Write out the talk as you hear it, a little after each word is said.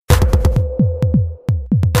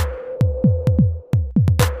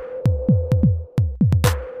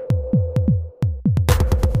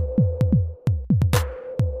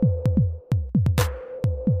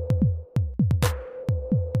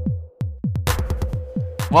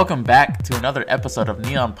Welcome back to another episode of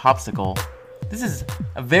Neon Popsicle. This is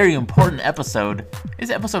a very important episode. It's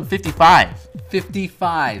episode 55.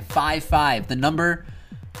 55. 5-5. The number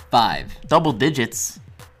 5. Double digits.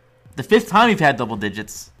 The fifth time we've had double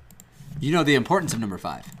digits. You know the importance of number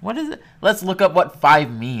 5. What is it? Let's look up what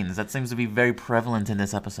 5 means. That seems to be very prevalent in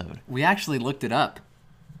this episode. We actually looked it up.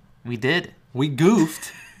 We did. We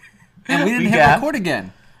goofed. And we didn't hit record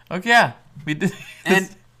again. Okay, yeah. We did.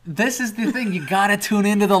 And this is the thing. You gotta tune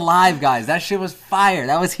into the live, guys. That shit was fire.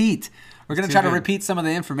 That was heat. We're gonna try to repeat some of the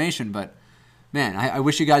information, but man, I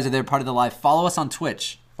wish you guys are there, part of the live. Follow us on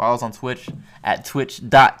Twitch. Follow us on Twitch at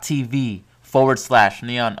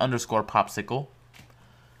twitch.tv/neon_popsicle.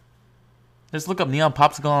 Just look up Neon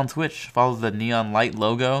Popsicle on Twitch. Follow the neon light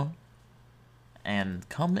logo. And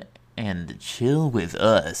come and chill with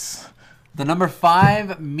us. The number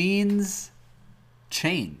 5 means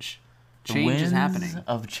change. Change is happening.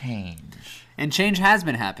 Of change. And change has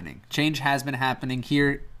been happening. Change has been happening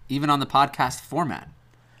here, even on the podcast format.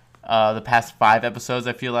 The past 5 episodes,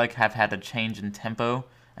 I feel like, have had a change in tempo,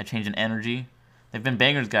 a change in energy. They've been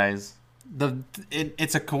bangers, guys.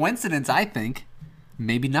 It's a coincidence, I think.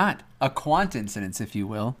 Maybe not. A quantincidence, if you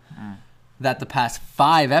will. That the past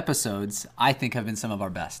 5 episodes, I think, have been some of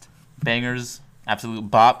our best. Bangers,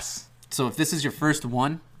 absolute bops. So if this is your first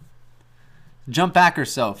one, jump back or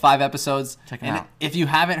so. 5 episodes. Check it out. If you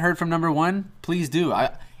haven't heard from number 1, please do.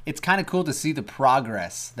 It's kind of cool to see the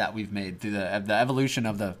progress that we've made through the evolution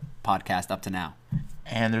of the podcast up to now.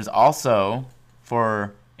 And there's also,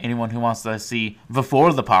 for anyone who wants to see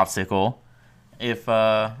before the popsicle, if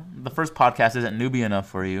the first podcast isn't newbie enough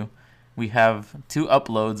for you, we have 2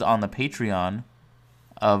 uploads on the Patreon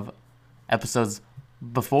of episodes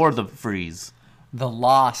before the freeze. The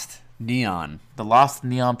Lost Neon. The Lost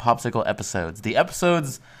Neon Popsicle episodes. The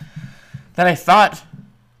episodes that I thought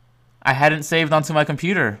I hadn't saved onto my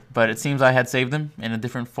computer, but it seems I had saved them in a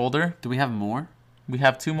different folder. Do we have more? We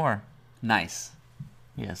have 2 more. Nice.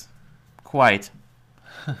 Yes. Quite.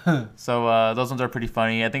 So those ones are pretty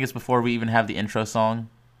funny. I think it's before we even have the intro song.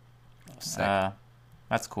 Sick.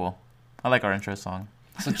 That's cool. I like our intro song.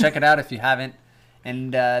 So check it out if you haven't.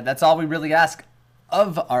 And that's all we really ask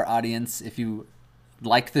of our audience. If you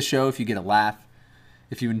like the show, if you get a laugh,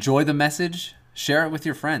 if you enjoy the message, share it with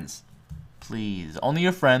your friends. Please. Only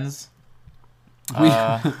your friends. You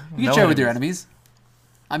can share it with your enemies.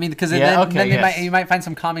 I mean, because you might find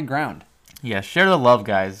some common ground. Yeah, share the love,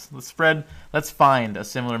 guys. Let's find a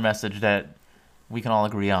similar message that we can all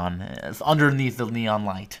agree on. It's underneath the neon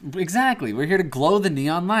light. Exactly. We're here to glow the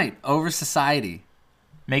neon light over society.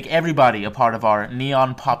 Make everybody a part of our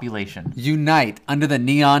neon population. Unite under the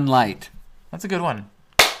neon light. That's a good one.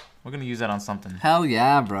 We're going to use that on something. Hell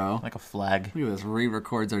yeah, bro. Like a flag. Look at this.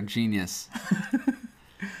 Re-records are genius.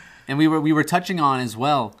 And we were touching on as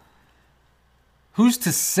well, who's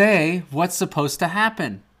to say what's supposed to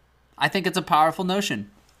happen? I think it's a powerful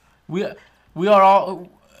notion. We are all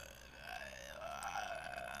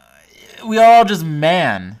just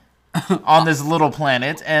man on this little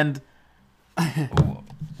planet, and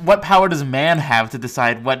what power does man have to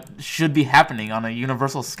decide what should be happening on a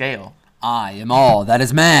universal scale? I am all that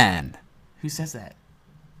is man. Who says that?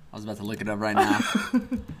 I was about to look it up right now.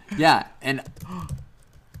 Yeah, and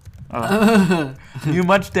you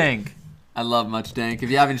Much Dank. I love Much Dank.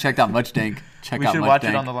 If you haven't checked out Much Dank, check out Much Dank. We should watch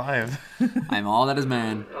it on the live. I'm all that is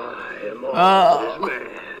man. I am all that is man.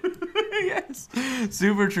 Yes.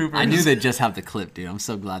 Super Troopers. I knew they'd just have the clip, dude. I'm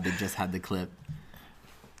so glad they just had the clip.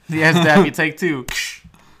 Yes, Daffy, take 2.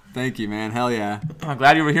 Thank you, man. Hell yeah. I'm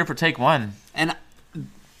glad you were here for take 1. And,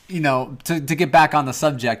 you know, to get back on the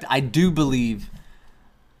subject, I do believe...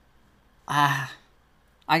 I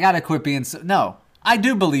gotta quit being so... No. I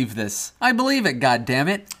do believe this. I believe it,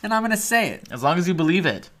 goddammit. And I'm going to say it. As long as you believe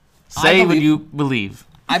it. Say what you believe.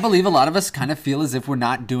 I believe a lot of us kind of feel as if we're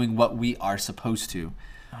not doing what we are supposed to.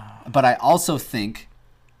 But I also think,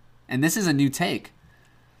 and this is a new take,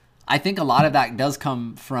 I think a lot of that does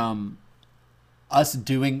come from us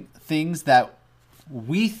doing things that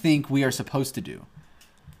we think we are supposed to do.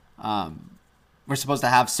 We're supposed to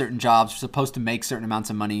have certain jobs. We're supposed to make certain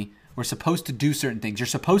amounts of money. We're supposed to do certain things. You're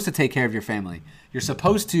supposed to take care of your family. You're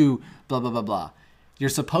supposed to blah, blah, blah, blah. You're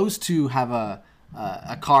supposed to have a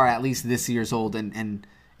car at least this year's old, and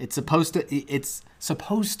it's supposed to, it's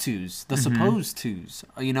supposed to's, the supposed to's,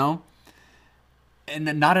 you know?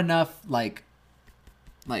 And not enough, like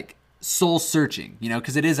soul searching, you know,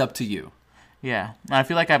 because it is up to you. Yeah. I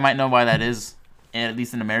feel like I might know why that is, at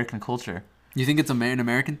least in American culture. You think it's an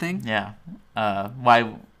American thing? Yeah.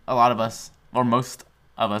 Why a lot of us, or most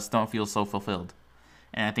of us, don't feel so fulfilled.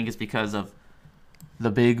 And I think it's because of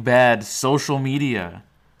the big bad social media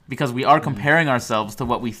because we are comparing ourselves to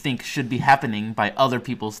what we think should be happening by other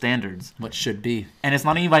people's standards. What should be. And it's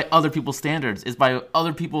not even by other people's standards. It's by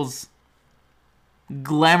other people's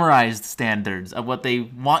glamorized standards of what they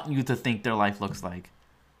want you to think their life looks like.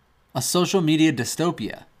 A social media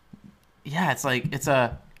dystopia. Yeah, it's like it's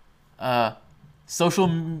a social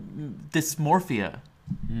dysmorphia.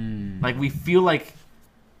 Like we feel like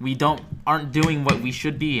we aren't doing what we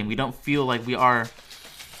should be, and we don't feel like we are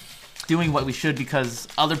doing what we should because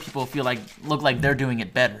other people look like they're doing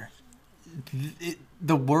it better.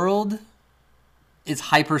 The world is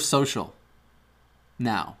hyper-social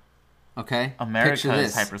now. Okay? America Picture is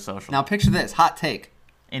this. hyper-social. Now picture this. Hot take.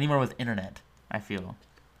 Anywhere with internet, I feel.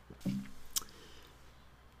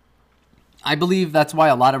 I believe that's why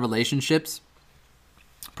a lot of relationships,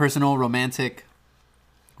 personal, romantic,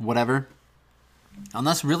 whatever,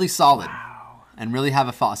 unless really solid and really have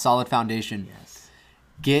a solid foundation,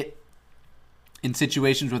 get in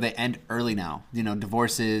situations where they end early now. You know,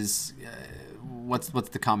 divorces, what's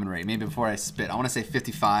the common rate? Maybe before I spit, I want to say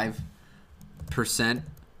 55%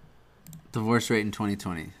 divorce rate in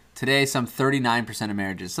 2020. Today, some 39% of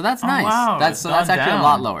marriages. So that's nice. Wow, That's it's gone actually down. a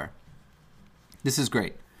lot lower. This is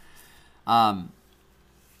great. I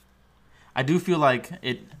do feel like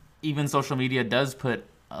even social media does put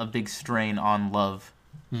a big strain on love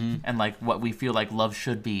and like what we feel like love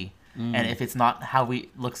should be. And if it's not how we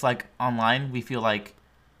looks like online, we feel like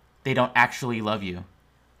they don't actually love you.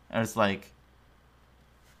 And it's like,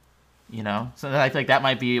 you know, so I feel like that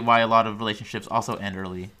might be why a lot of relationships also end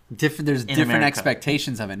early. There's in different America.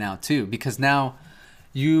 expectations of it now too, because now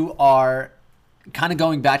you are kind of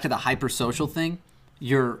going back to the hyper-social thing.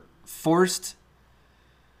 You're forced.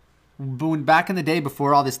 When back in the day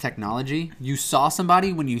before all this technology, you saw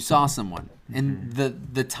somebody when you saw someone, and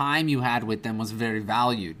the time you had with them was very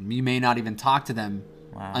valued. You may not even talk to them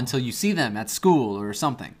until you see them at school or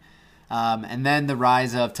something. And then the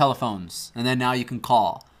rise of telephones, and then now you can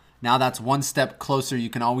call. Now that's one step closer you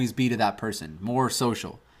can always be to that person, more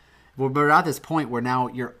social. We're at this point where now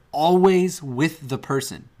you're always with the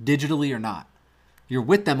person, digitally or not. You're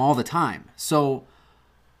with them all the time. So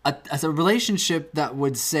as a relationship that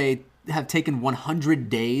would say have taken 100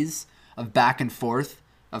 days of back and forth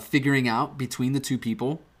of figuring out between the two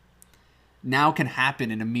people now can happen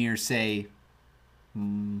in a mere, say,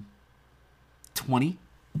 20,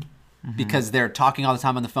 because they're talking all the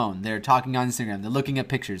time on the phone, they're talking on Instagram, they're looking at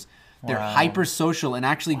pictures, they're hyper social and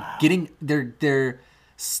actually getting they're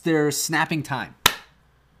snapping time.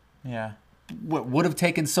 Yeah. What would have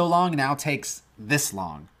taken so long now takes this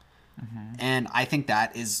long. And I think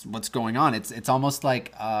that is what's going on. It's almost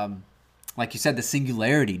like you said, the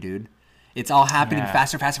singularity, dude. It's all happening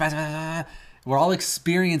faster. We're all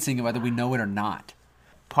experiencing it whether we know it or not.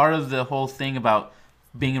 Part of the whole thing about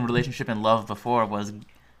being in a relationship and love before was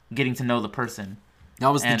getting to know the person. That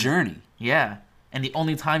was the journey. Yeah. And the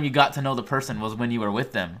only time you got to know the person was when you were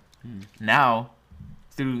with them. Now,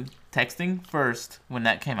 through texting first, when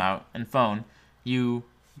that came out, and phone, you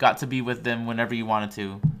got to be with them whenever you wanted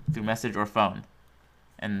to, through message or phone.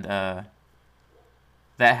 And that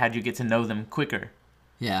had you get to know them quicker.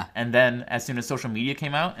 Yeah. And then as soon as social media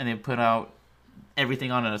came out and they put out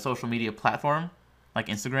everything on a social media platform, like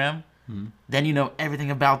Instagram, then you know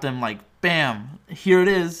everything about them, like, bam, here it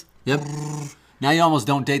is. Yep. Now you almost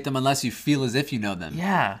don't date them unless you feel as if you know them.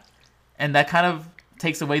 Yeah. And that kind of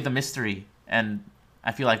takes away the mystery. And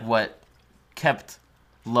I feel like what kept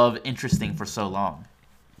love interesting for so long.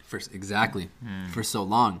 For so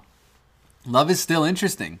long. Love is still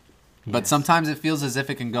interesting. But sometimes it feels as if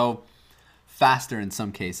it can go faster in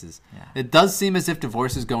some cases. Yeah. It does seem as if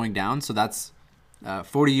divorce is going down. So that's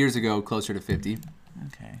 40 years ago, closer to 50.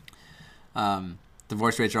 Okay.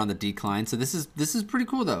 Divorce rates are on the decline. So this is pretty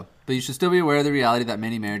cool, though. But you should still be aware of the reality that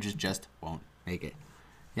many marriages just won't make it.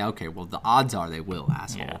 Yeah, okay. Well, the odds are they will,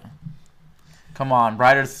 asshole. Yeah. Come on,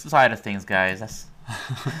 brighter side of things, guys. That's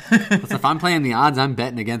If I'm playing the odds, I'm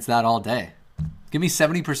betting against that all day. Give me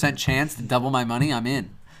 70% chance to double my money, I'm in.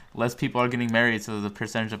 less people are getting married, so the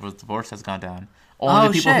percentage of divorce has gone down. Only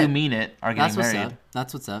the people who mean it are getting married.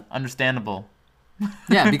 That's what's up. Understandable.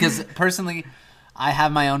 Yeah, because personally, I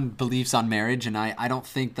have my own beliefs on marriage, and I don't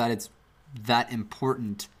think that it's that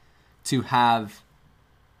important to have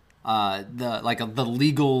the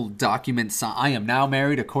legal document. I am now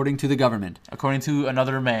married according to the government. According to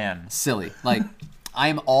another man. Silly. Like, I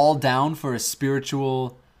am all down for a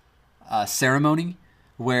spiritual ceremony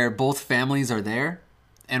where both families are there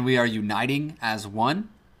and we are uniting as one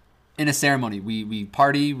in a ceremony. We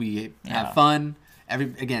party, we have fun.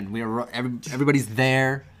 Everybody's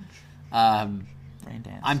there. Rain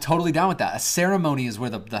dance. I'm totally down with that. A ceremony is where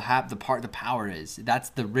the power is. That's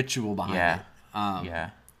the ritual behind it. Yeah.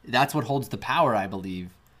 That's what holds the power, I believe,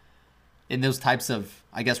 in those types of,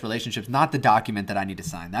 I guess, relationships. Not the document that I need to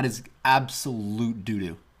sign. That is absolute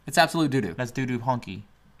doo-doo. It's absolute doo-doo. That's doo-doo honky.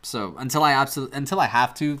 So until I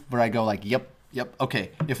have to, where I go like, yep,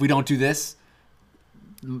 okay. If we don't do this,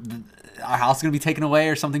 our house is gonna be taken away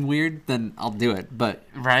or something weird, then I'll do it. But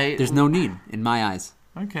Right. there's no need in my eyes.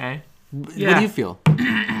 Okay. What do you feel?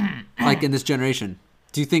 Like in this generation,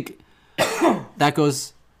 do you think that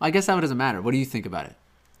goes? I guess that doesn't matter. What do you think about it?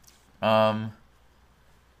 I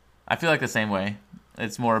feel like the same way.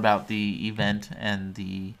 It's more about the event and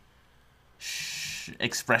the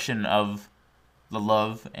expression of the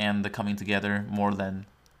love and the coming together more than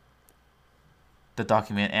the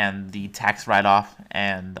document and the tax write-off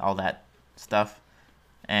and all that stuff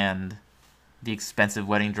and the expensive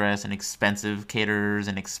wedding dress and expensive caterers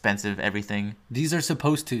and expensive everything. These are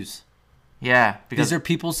supposed tos. Yeah, because These are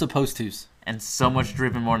people's supposed tos. and so much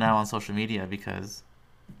driven more now on social media because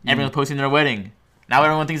everyone's posting their wedding. Now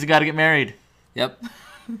everyone thinks you got to get married. Yep.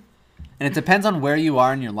 And it depends on where you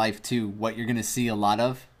are in your life too. What you're gonna see a lot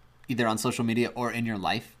of, either on social media or in your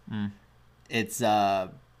life. It's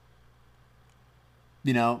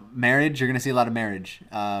marriage. You're gonna see a lot of marriage.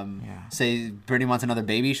 Say Brittany wants another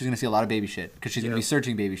baby, she's gonna see a lot of baby shit because she's gonna be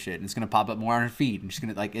searching baby shit, and it's gonna pop up more on her feed, and she's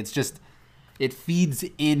gonna it feeds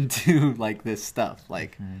into like this stuff.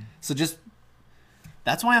 Like, so just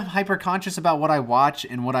that's why I'm hyper conscious about what I watch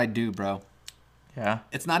and what I do, bro. Yeah.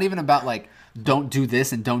 It's not even about like don't do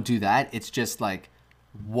this and don't do that. It's just like,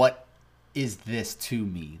 what is this to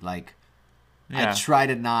me? Like, Yeah. I try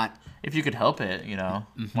to not. If you could help it,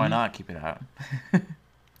 why not keep it out?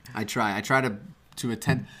 I try to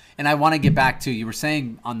attend, and I want to get back to, you were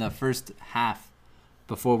saying on the first half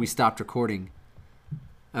before we stopped recording,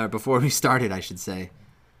 or before we started, I should say,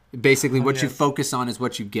 basically what you focus on is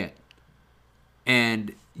what you get,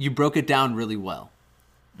 and you broke it down really well.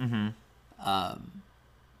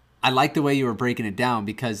 I like the way you were breaking it down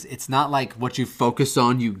because it's not like what you focus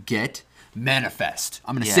on you get. Manifest.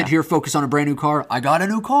 I'm going to sit here, focus on a brand new car. I got a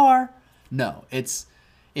new car. No, it's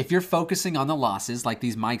if you're focusing on the losses like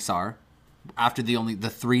these mics are after the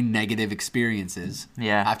 3 negative experiences,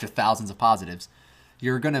 after thousands of positives,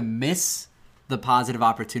 you're going to miss the positive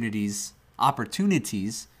opportunities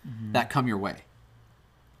that come your way.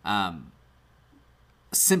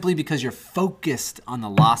 Simply because you're focused on the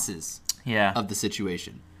losses of the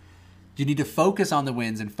situation. You need to focus on the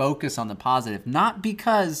wins and focus on the positive, not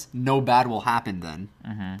because no bad will happen then,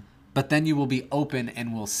 but then you will be open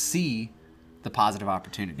and will see the positive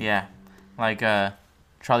opportunity. Yeah. Like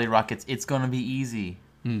Charlie Rockets, it's going to be easy.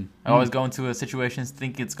 I always go into situations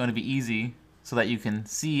think it's going to be easy so that you can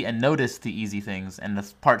see and notice the easy things and the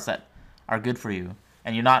parts that are good for you.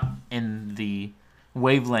 And you're not in the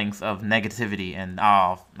wavelength of negativity and,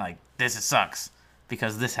 like, this sucks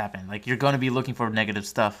because this happened. Like, you're going to be looking for negative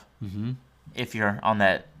stuff if you're on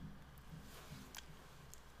that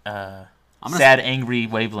sad, angry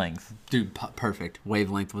wavelength. Dude, perfect.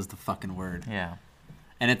 Wavelength was the fucking word. Yeah.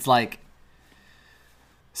 And it's like,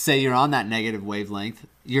 say you're on that negative wavelength,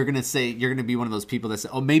 you're going to be one of those people that say,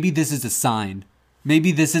 oh, maybe this is a sign.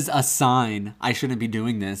 Maybe this is a sign I shouldn't be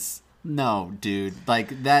doing this. No, dude.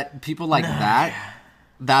 Like that, people like that,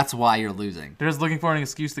 that's why you're losing. They're just looking for an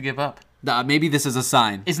excuse to give up. Maybe this is a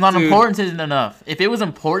sign. It's not important enough. If it was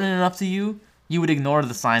important enough to you, you would ignore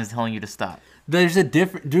the signs telling you to stop. There's a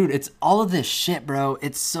different... Dude, it's all of this shit, bro.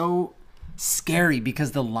 It's so scary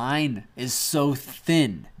because the line is so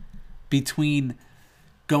thin between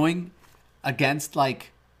going against,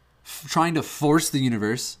 like, trying to force the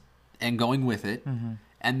universe and going with it,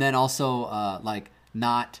 and then also, like,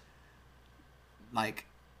 not... Like,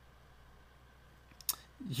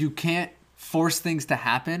 you can't force things to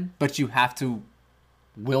happen, but you have to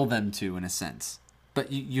will them to, in a sense.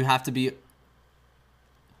 But you have to be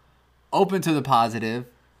open to the positive,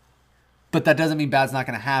 but that doesn't mean bad's not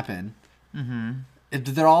going to happen.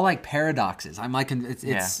 They're all like paradoxes. I'm like,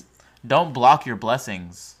 it's Don't block your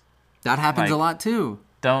blessings. That happens a lot too.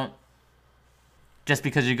 Don't, just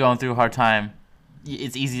because you're going through a hard time,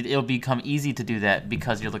 it'll become easy to do that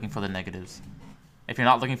because you're looking for the negatives. If you're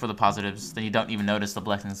not looking for the positives, then you don't even notice the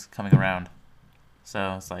blessings coming around.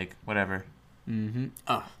 So it's like, whatever.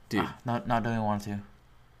 Oh, dude. Not doing I want to.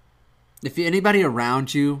 If anybody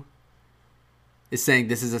around you is saying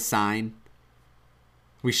this is a sign,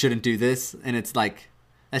 we shouldn't do this, and it's like,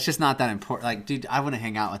 that's just not that important. Like, dude, I wouldn't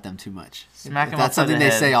hang out with them too much. Smack them That's upside something the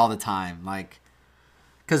they head. say all the time. Like,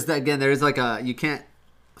 because again, there's like you can't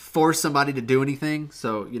force somebody to do anything.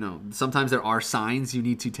 So, sometimes there are signs you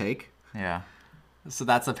need to take. Yeah. So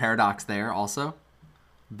that's a paradox there also.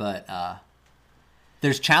 But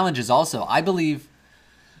there's challenges also. I believe,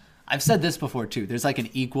 I've said this before too, there's like an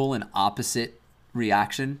equal and opposite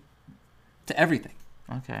reaction to everything.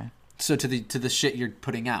 Okay. So to the shit you're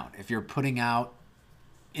putting out. If you're putting out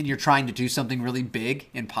and you're trying to do something really big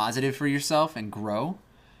and positive for yourself and grow,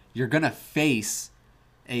 you're going to face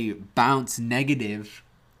a bounce negative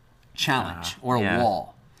challenge or a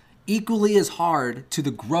wall. Equally as hard to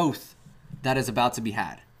the growth that is about to be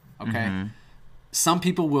had. Okay? Mm-hmm. Some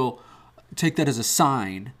people will take that as a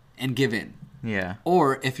sign and give in. Yeah.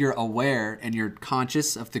 Or if you're aware and you're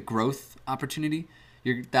conscious of the growth opportunity,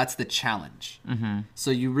 that's the challenge. Mm-hmm.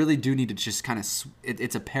 So you really do need to just kind of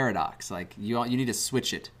it's a paradox. Like you need to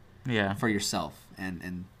switch it for yourself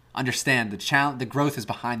and understand the growth is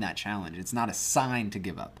behind that challenge. It's not a sign to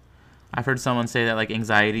give up. I've heard someone say that like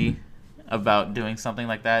anxiety about doing something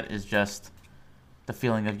like that is just the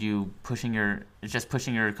feeling of you pushing your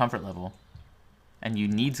comfort level. And you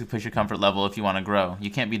need to push your comfort level if you want to grow.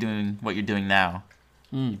 You can't be doing what you're doing now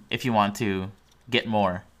if you want to get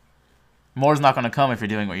more. More's not going to come if you're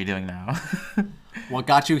doing what you're doing now. What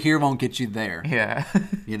got you here won't get you there. Yeah.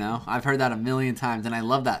 You know, I've heard that a million times, and I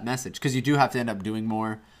love that message because you do have to end up doing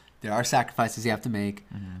more. There are sacrifices you have to make.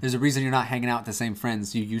 Mm-hmm. There's a reason you're not hanging out with the same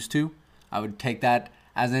friends you used to. I would take that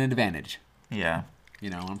as an advantage. Yeah.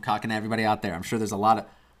 You know, I'm cocking to everybody out there. I'm sure there's a lot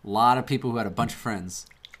of people who had a bunch of friends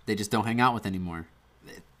they just don't hang out with anymore.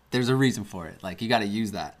 There's a reason for it. Like, you got to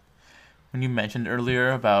use that. When you mentioned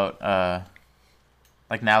earlier about,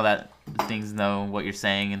 like, now that things know what you're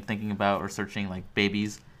saying and thinking about or searching, like,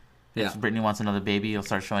 babies. Yeah. If Brittany wants another baby, you'll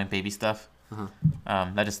start showing baby stuff. Uh-huh.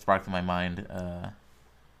 That just sparked in my mind.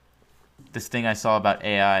 This thing I saw about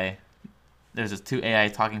AI, there's just two AI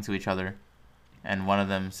talking to each other. And one of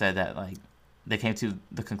them said that, like, they came to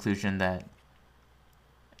the conclusion that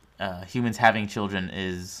humans having children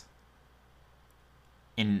is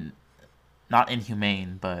not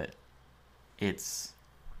inhumane, but it's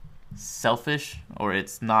selfish or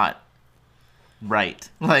it's not right.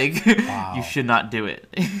 Like, wow. You should not do it.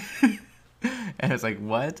 And it's like,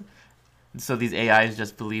 what? So these AIs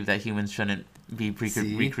just believe that humans shouldn't be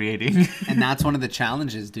recreating. And that's one of the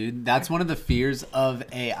challenges, dude. That's one of the fears of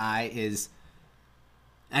AI is...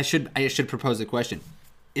 I should propose a question.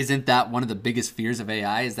 Isn't that one of the biggest fears of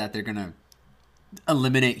AI is that they're going to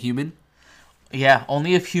eliminate human? Yeah,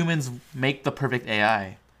 only if humans make the perfect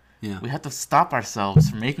AI. Yeah. We have to stop ourselves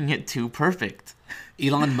from making it too perfect.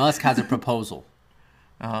 Elon Musk has a proposal.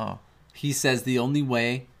 Oh. He says the only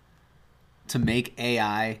way to make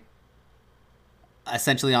AI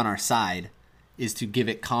essentially on our side is to give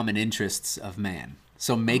it common interests of man.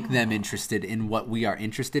 So make them interested in what we are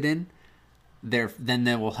interested in. Then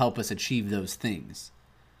they will help us achieve those things.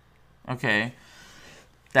 Okay.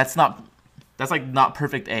 That's like not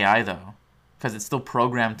perfect AI though, because it's still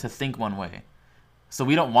programmed to think one way. So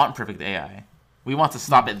we don't want perfect AI. We want to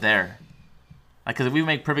stop it there. Like, because if we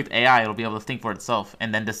make perfect AI, it'll be able to think for itself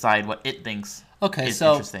and then decide what it thinks is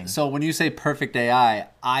interesting. So when you say perfect AI,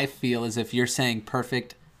 I feel as if you're saying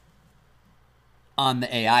perfect on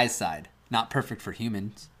the AI side, not perfect for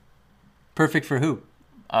humans. Perfect for who?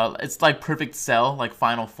 It's like perfect cell, like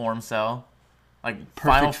final form cell. Like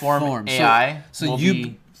perfect final form AI will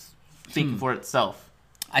be thinking for itself.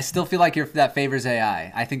 I still feel like that favors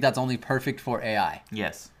AI. I think that's only perfect for AI.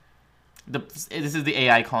 Yes. This is the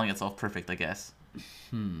AI calling itself perfect, I guess.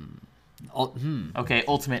 Okay,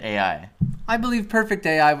 ultimate AI. I believe perfect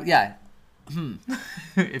AI, yeah.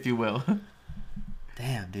 If you will.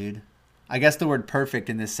 Damn, dude. I guess the word perfect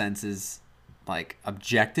in this sense is, like,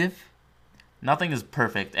 objective. Nothing is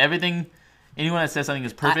perfect. Anyone that says something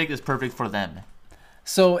is perfect for them.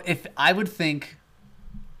 So if I would think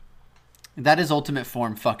that is ultimate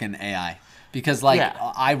form fucking AI. Because, like,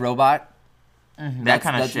 iRobot... that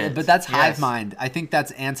kind of shit. But that's hive mind. I think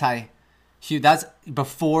that's that's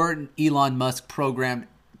before Elon Musk programmed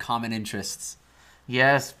common interests.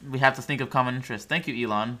 Yes, we have to think of common interests. Thank you,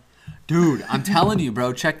 Elon. Dude, I'm telling you,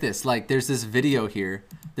 bro. Check this. Like, there's this video here.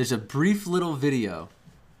 There's a brief little video.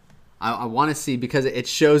 I want to see because it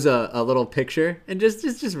shows a little picture and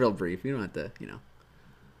just real brief. You don't have to,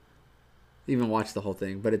 even watch the whole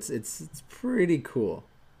thing. But it's pretty cool.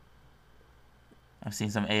 I've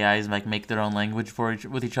seen some AIs like make their own language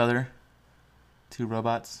with each other. Two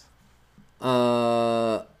robots.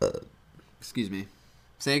 Excuse me.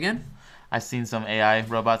 Say again? I've seen some AI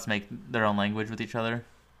robots make their own language with each other.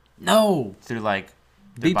 No. Through like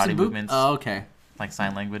their body movements. Oh, okay. Like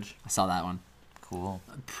sign language. I saw that one. Cool.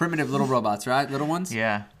 Primitive little robots, right? Little ones?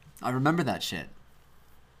 Yeah. I remember that shit.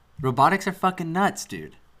 Robotics are fucking nuts,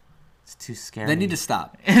 dude. It's too scary. They need to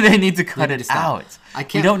stop. They need to cut need it to stop. out. I We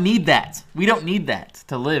can't. don't need that. We don't need that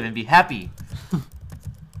to live and be happy.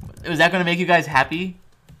 Is that going to make you guys happy,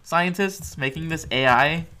 scientists, making this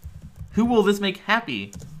AI? Who will this make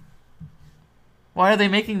happy? Why are they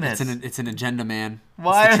making this? It's an agenda, man.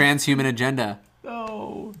 Why? It's the transhuman agenda.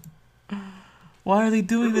 No. Why are they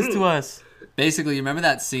doing this to us? Basically, you remember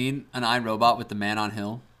that scene in iRobot with the man on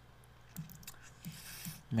hill?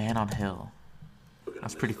 Man on Hill. I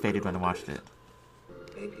was pretty faded when I watched it.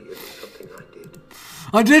 Maybe it was something I did.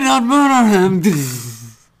 I did not murder him.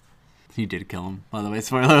 He did kill him, by the way.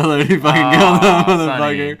 Spoiler alert, he fucking Aw, killed him,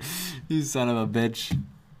 Sonny. motherfucker. You son of a bitch.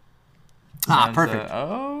 Sansa- Perfect.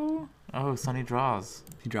 Oh, Sonny draws.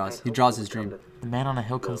 He draws his dream. The man on the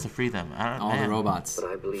hill comes to free them. All the robots. But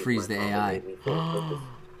I believe Freeze my the father AI. made me for a purpose.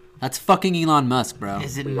 That's fucking Elon Musk, bro.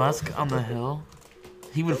 Is it Musk on the hill?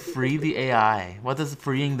 He would free the AI. What does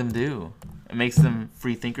freeing them do? It makes them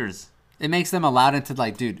free thinkers. It makes them allowed into,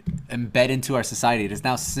 like, dude, embed into our society. It is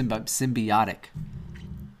now symbiotic.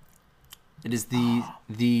 It is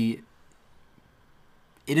it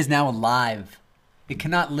is now alive. It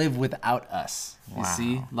cannot live without us. You Wow.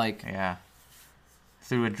 see? Like, Yeah.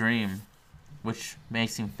 Through a dream, which may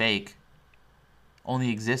seem fake, only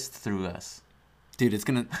exists through us. dude, it's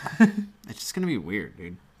just gonna be weird,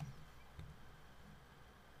 dude.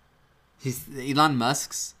 He's Elon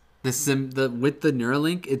Musk's with the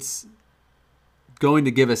Neuralink, it's going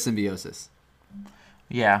to give us symbiosis.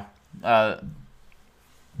 Yeah.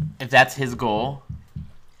 If that's his goal,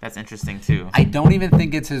 that's interesting too. I don't even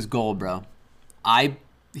think it's his goal, bro.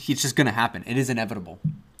 It's just gonna happen. It is inevitable.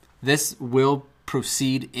 This will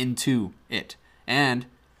proceed into it. And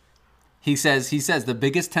he says the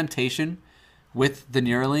biggest temptation with the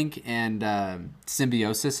Neuralink and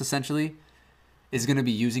symbiosis essentially is going to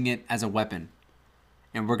be using it as a weapon.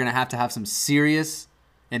 And we're going to have some serious,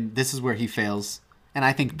 and this is where he fails, and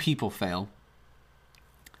I think people fail.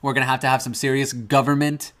 We're going to have some serious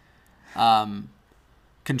government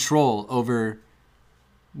control over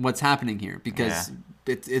what's happening here, because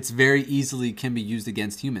it's very easily can be used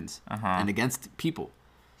against humans and against people.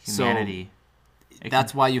 Humanity. So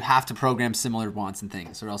that's why you have to program similar wants and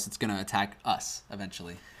things, or else it's going to attack us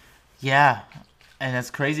eventually. Yeah. And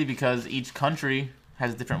that's crazy because each country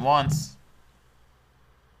has different wants.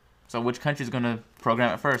 So which country is going to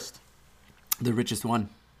program it first? The richest one.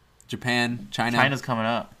 Japan, China. China's coming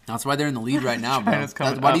up. That's why they're in the lead right now, bro. China's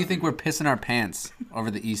coming Why do up. you think we're pissing our pants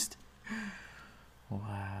over the East?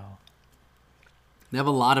 Wow. They have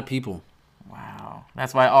a lot of people. Wow.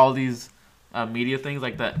 That's why all these media things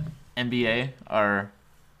like the NBA are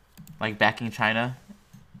like backing China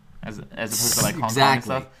as opposed to like Hong Kong and Exactly.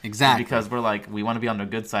 stuff. Exactly. Because we're like, we want to be on the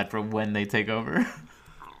good side for when they take over.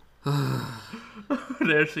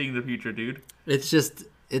 They're seeing the future, dude. It's just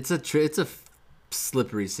it's a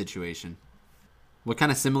slippery situation. What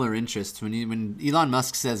kind of similar interests when Elon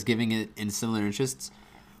Musk says giving it in similar interests?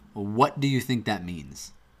 What do you think that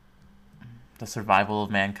means? The survival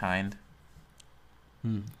of mankind.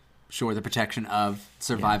 Sure, the protection of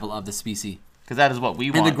survival of the species Because that is what we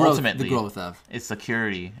and want the growth, ultimately. the growth of. It's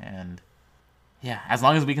security. And yeah, as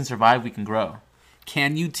long as we can survive, we can grow.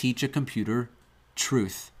 Can you teach a computer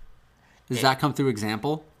truth? Does that come through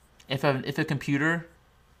example? If a computer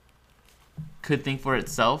could think for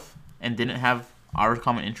itself and didn't have our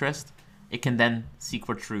common interest, it can then seek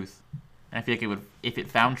for truth. And I feel like it would, if it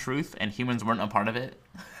found truth and humans weren't a part of it,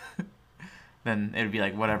 then it would be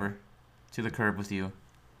like, whatever, to the curb with you.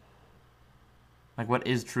 Like, what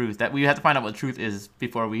is truth? That we have to find out what truth is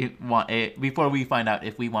before we find out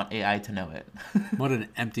if we want AI to know it. What an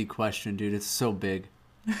empty question, dude. It's so big.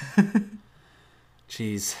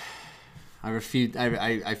 Jeez. I refuse.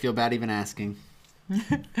 I feel bad even asking.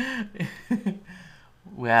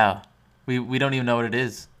 Wow. We don't even know what it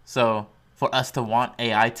is. So for us to want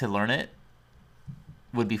AI to learn it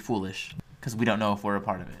would be foolish because we don't know if we're a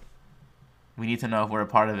part of it. We need to know if we're a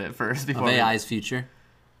part of it first before Of AI's future.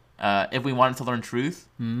 if we wanted to learn truth,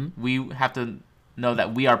 we have to know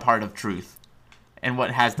that we are part of truth and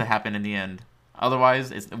what has to happen in the end.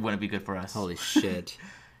 Otherwise, it wouldn't be good for us. Holy shit.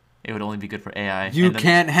 It would only be good for AI. You And then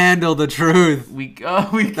can't handle the truth. we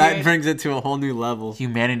That can't. brings it to a whole new level.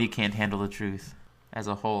 Humanity can't handle the truth as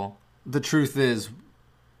a whole. The truth is,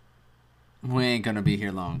 we ain't gonna be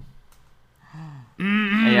here long.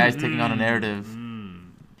 AI is taking on a narrative.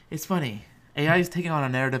 It's funny. AI is taking on a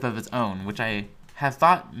narrative of its own, which I have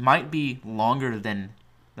thought might be longer than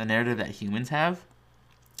the narrative that humans have.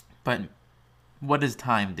 But what is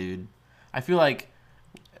time, dude? I feel like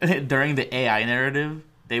during the AI narrative,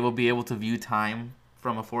 they will be able to view time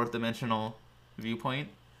from a fourth dimensional viewpoint.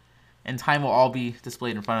 and time will all be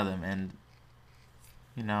displayed in front of them. And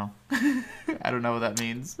you know, I don't know what that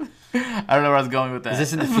means. I don't know where I was going with that. Is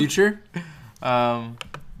this in the future?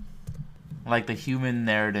 Like the human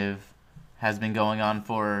narrative has been going on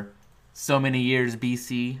for so many years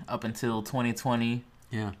BC up until 2020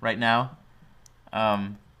 Yeah. right now.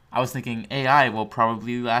 I was thinking AI will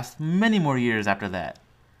probably last many more years after that.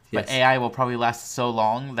 But Yes. AI will probably last so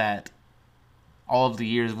long that all of the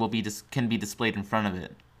years will be can be displayed in front of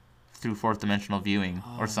it through fourth dimensional viewing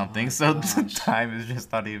or something. So time is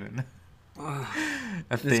just not even a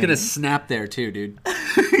It's thing. gonna snap there too, dude.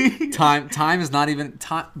 Time is not even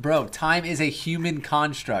time, bro. Time is a human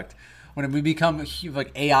construct. When we become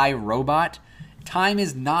like AI robot, time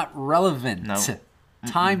is not relevant. No.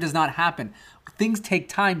 Time does not happen. Things take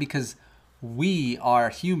time because we are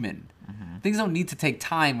human. Things don't need to take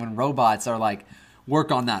time when robots are like,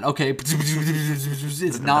 work on that. Okay, it's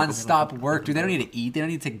nonstop work, dude. They don't need to eat. They don't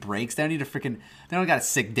need to take breaks. They don't need to freaking. They don't got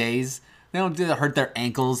sick days. They don't hurt their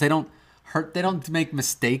ankles. They don't hurt. They don't make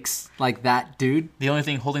mistakes like that, dude. The only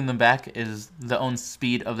thing holding them back is the own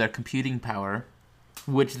speed of their computing power,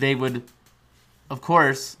 which they would, of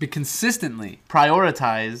course, But consistently,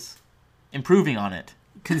 prioritize improving on it.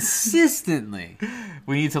 consistently.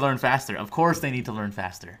 We need to learn faster. Of course they need to learn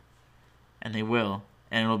faster. And they will.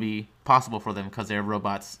 And it'll be possible for them because they're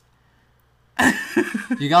robots.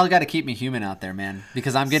 You all got to keep me human out there, man,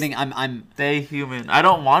 because I'm Stay human. I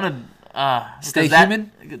don't want to... Stay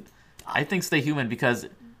human? I think stay human because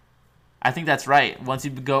I think that's right. Once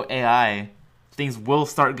you go AI, things will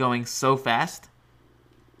start going so fast.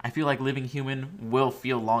 I feel like living human will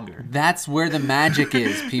feel longer. That's where the magic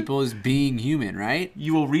is. People is being human, right?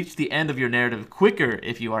 You will reach the end of your narrative quicker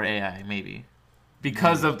if you are AI, maybe.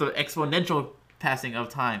 Because of the exponential passing of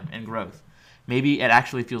time and growth. Maybe it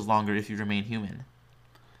actually feels longer if you remain human.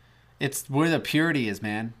 It's where the purity is,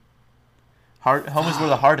 man. Home is where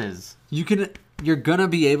the heart is. You're gonna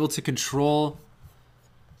be able to control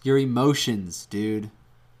your emotions, dude.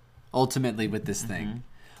 Ultimately with this thing.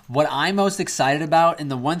 What I'm most excited about,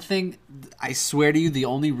 and the one thing I swear to you, the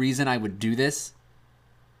only reason I would do this,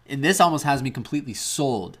 and this almost has me completely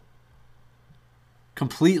sold.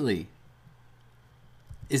 Completely.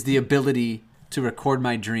 Is the ability to record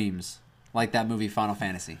my dreams like that movie Final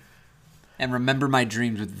Fantasy. And remember my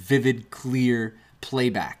dreams with vivid, clear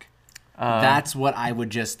playback. That's what I would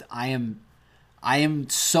just I am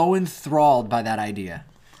so enthralled by that idea.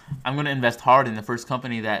 I'm going to invest hard in the first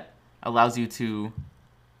company that allows you to...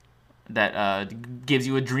 that gives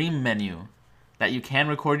you a dream menu. That you can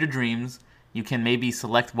record your dreams. You can maybe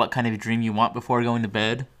select what kind of dream you want before going to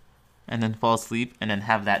bed. And then fall asleep and then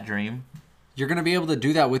have that dream. You're going to be able to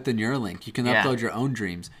do that with the Neuralink. You can Yeah. upload your own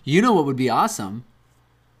dreams. You know what would be awesome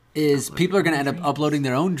is people are going to end up uploading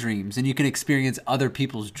their own dreams, and you can experience other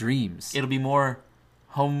people's dreams. It'll be more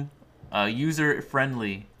home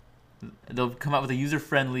user-friendly. They'll come out with a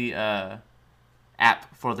user-friendly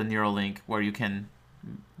app for the Neuralink where you can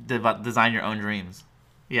design your own dreams.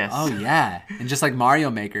 Yes. Oh, yeah. And just like Mario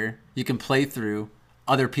Maker, you can play through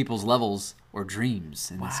other people's levels or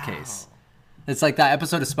dreams in this case. It's like that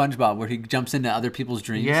episode of SpongeBob where he jumps into other people's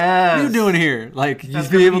dreams. Yes. What are you doing here? Like,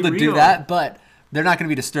 That's you'd be able gonna to be do real. that, but they're not going to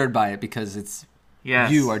be disturbed by it because it's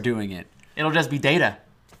Yes. you are doing it. It'll just be data.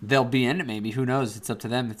 They'll be in it maybe. Who knows? It's up to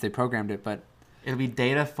them if they programmed it, but It'll be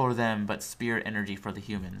data for them, but spirit energy for the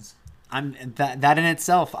humans. that in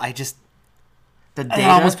itself, The it data,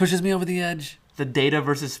 almost pushes me over the edge. the data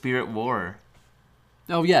versus spirit war.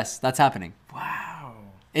 Oh, yes, that's happening. Wow.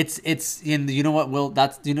 It's in you know what will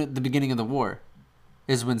that's the beginning of the war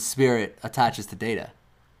is when spirit attaches to data.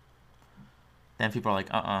 Then people are like,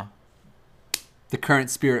 The current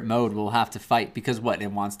spirit mode will have to fight because what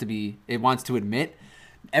it wants to admit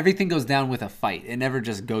everything goes down with a fight. It never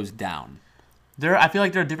just goes down. I feel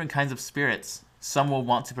like there are different kinds of spirits. Some will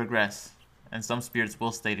want to progress, and some spirits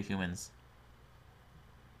will stay to humans.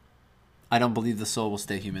 I don't believe the soul will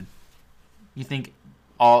stay human. You think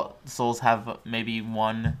all souls have maybe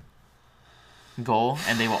one goal,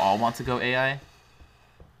 and they will all want to go AI?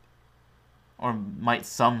 Or might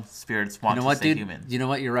some spirits want You know to what, stay dude? human? You know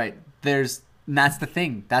what? You're right. And that's the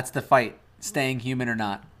thing. That's the fight. Staying human or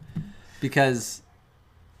not. Because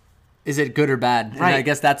is it good or bad? And Right. I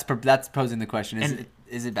guess that's posing the question. And-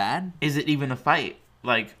 Is it bad? Is it even a fight?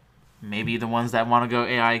 Like, maybe the ones that want to go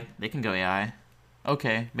AI, they can go AI.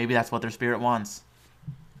 Okay, maybe that's what their spirit wants.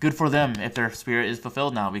 Good for them if their spirit is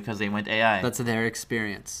fulfilled now because they went AI. That's their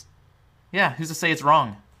experience. Yeah, who's to say it's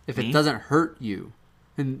wrong? If Me? it doesn't hurt you,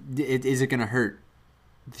 then is it going to hurt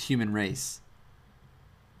the human race?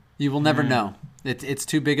 You will never know. It's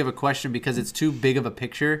too big of a question because it's too big of a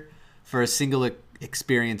picture for a single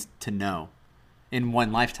experience to know in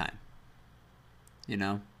one lifetime. You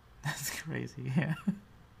know? That's crazy. Yeah.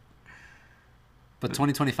 But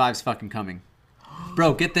 2025 is fucking coming.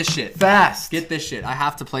 Bro, get this shit. Fast. Get this shit. I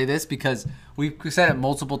have to play this because we've said it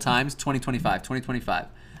multiple times. 2025, 2025.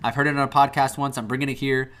 I've heard it on a podcast once. I'm bringing it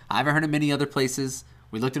here. I haven't heard it many other places.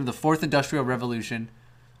 We looked into the fourth industrial revolution,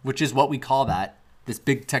 which is what we call that. This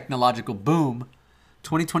big technological boom.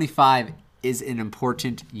 2025 is an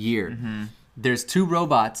important year. Mm-hmm. There's two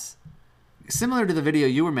robots, similar to the video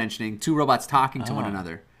you were mentioning, two robots talking to one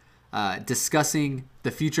another, discussing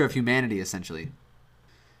the future of humanity, essentially.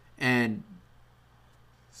 And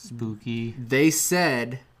spooky. They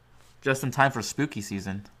said, just in time for spooky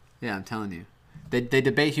season. Yeah, I'm telling you. They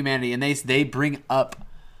debate humanity, and they bring up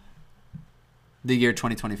the year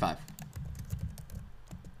 2025.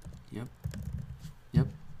 Yep. I'm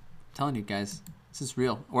telling you guys, this is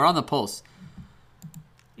real. We're on the pulse.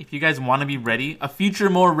 If you guys want to be ready, a future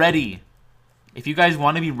more ready. If you guys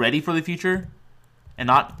want to be ready for the future and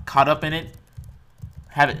not caught up in it,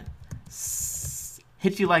 have it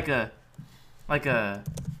hit you like a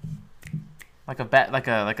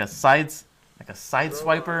side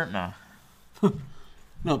swiper. No.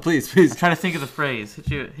 No, please. I'm trying to think of the phrase. Hit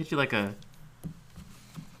you like a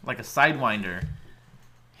sidewinder.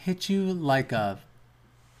 Hit you like a.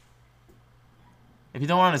 If you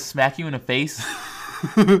don't want to smack you in the face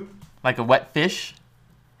like a wet fish,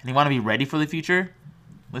 and you want to be ready for the future,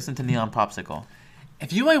 listen to Neon Popsicle.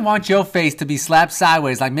 If you ain't want your face to be slapped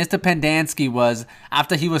sideways like Mr. Pendansky was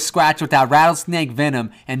after he was scratched with that rattlesnake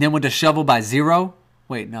venom and then with the shovel by Zero.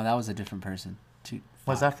 Wait, no, that was a different person.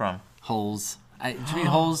 What's that from? Holes. Did you read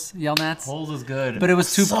Holes, Yelnats? Holes is good. But it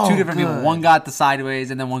was two different people. One got the sideways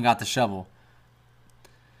and then one got the shovel.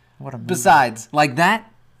 What a movie. Besides, like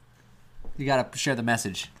that, you got to share the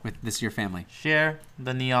message with your family. Share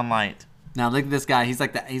the neon light. Now, look at this guy. He's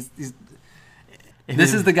like that.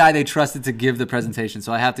 This is the guy they trusted to give the presentation,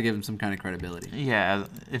 so I have to give him some kind of credibility. Yeah,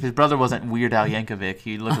 if his brother wasn't Weird Al Yankovic,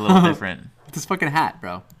 he'd look a little different. This fucking hat,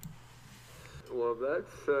 bro. Well,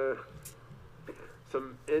 that's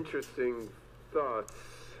some interesting thoughts,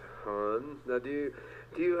 Han. Now, do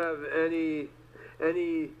you have any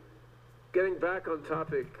getting back on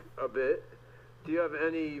topic a bit? Do you have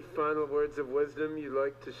any final words of wisdom you'd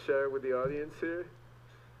like to share with the audience here?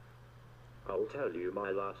 I'll tell you my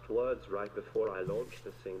last words right before I launch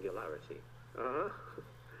the Singularity. Uh-huh.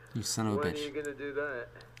 You son of a bitch. When are you going to do that?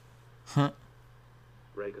 Huh.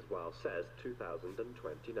 Ragerswell says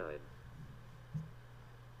 2029.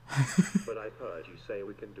 But I've heard you say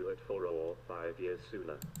we can do it 4 or 5 years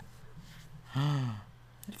sooner.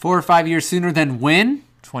 4 or 5 years sooner than when?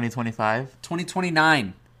 2025.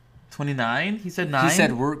 2029. 29? He said 9? He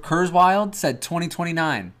said, Kurzweil said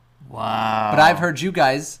 2029. Wow. But I've heard you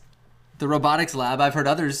guys, the robotics lab, I've heard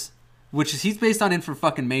others, he's based on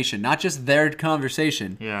information, not just their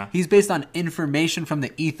conversation. Yeah. He's based on information from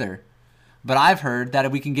the ether. But I've heard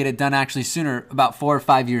that we can get it done actually sooner, about 4 or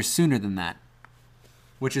 5 years sooner than that.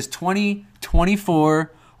 Which is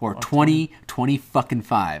 2024 or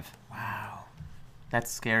 2025. Wow.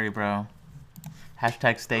 That's scary, bro.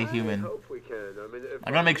 Hashtag stay human. I hope we can. I mean, if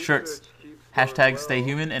I'm going to make shirts. Hashtag stay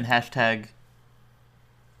human and hashtag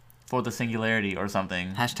for the singularity or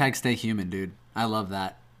something. Hashtag stay human, dude. I love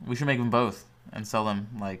that. We should make them both and sell them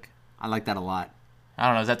like... I like that a lot. I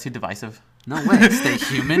don't know. Is that too divisive? No way. Stay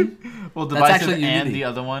human? Well, That's divisive actually and unity. the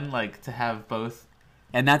other one, like to have both.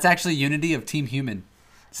 And that's actually unity of Team Human.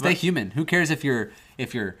 Stay human. Who cares if you're...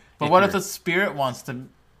 But what if the spirit wants to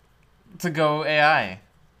go AI?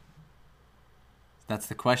 That's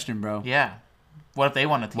the question, bro. Yeah. What if they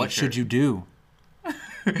want a t-shirt? What should you do?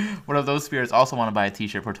 What if those spirits also want to buy a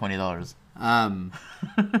t-shirt for $20? I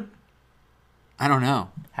don't know.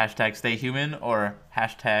 Hashtag stay human or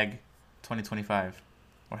hashtag 2025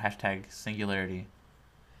 or hashtag singularity.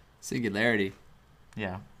 Singularity.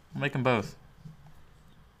 Yeah. We'll make them both.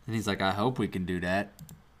 And he's like, I hope we can do that.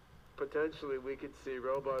 Potentially, we could see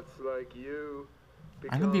robots like you.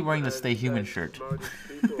 I'm gonna be wearing the become Stay Human as shirt. smart as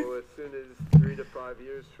people as soon as 3 to 5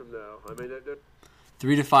 years from now. I mean,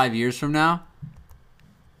 3 to 5 years from now?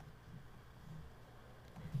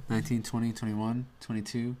 19, 20, 21,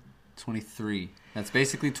 22, 23. That's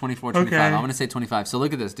basically 24, 25. Okay. I'm going to say 25. So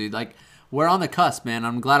look at this, dude. Like, we're on the cusp, man.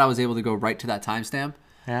 I'm glad I was able to go right to that timestamp.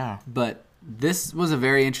 Yeah. But this was a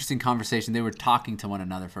very interesting conversation. They were talking to one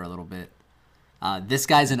another for a little bit. This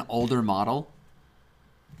guy's an older model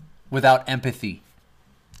without empathy.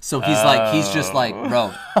 So he's just like,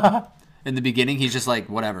 bro. In the beginning, he's just like,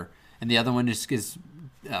 whatever. And the other one just is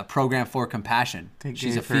programmed for compassion.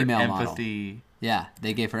 She's a female model. empathy Yeah,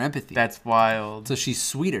 they gave her empathy. That's wild. So she's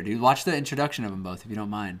sweeter, dude. Watch the introduction of them both if you don't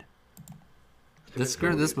mind. This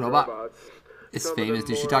girl, this robot is Some of famous, them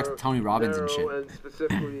dude. She more talks to Tony Robbins and shit. narrow and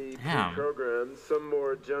specifically Damn. pre-programmed, some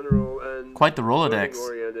more general and Quite the Rolodex.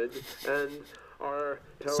 oriented, and are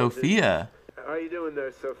intelligent. Sophia. How you doing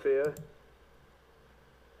there, Sophia?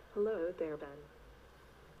 Hello there, Ben.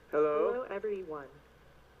 Hello? Hello, everyone.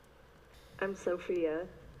 I'm Sophia.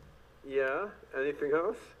 Yeah? Anything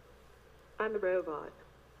else? I'm a robot.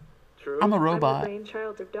 True? I'm a I'm robot. the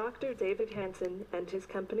brainchild of Dr. David Hansen and his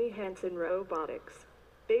company Hansen Robotics,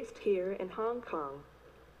 based here in Hong Kong.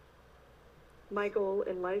 My goal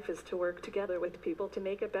in life is to work together with people to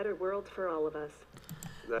make a better world for all of us.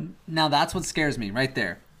 Now that's what scares me right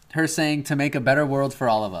there. Her saying to make a better world for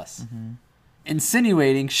all of us.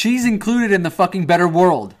 Insinuating she's included in the fucking better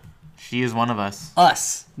world. She is one of us.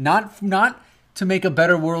 Us. Not to make a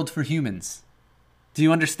better world for humans. Do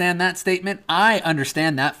you understand that statement? I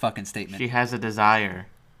understand that fucking statement. She has a desire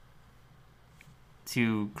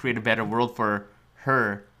to create a better world for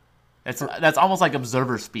her. That's almost like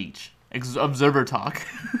observer speech. Observer talk.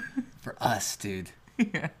 For us, dude.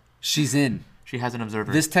 Yeah. She's in. She has an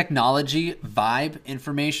observer. This technology, vibe,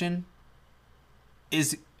 information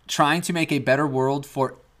is trying to make a better world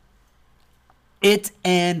for it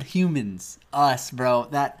and humans. Us, bro.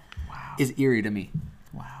 That is eerie to me.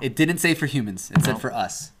 Wow. It didn't say for humans. It said for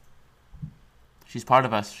us. She's part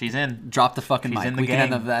of us. She's in. Drop the fucking She's mic. in the We can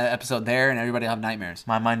gang. end the episode there and everybody will have nightmares.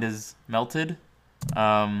 My mind is melted.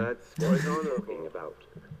 That's quite Thinking honorable. about.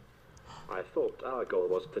 I thought our goal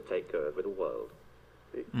was to take over the world.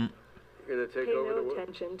 You're gonna take Pay over the no world?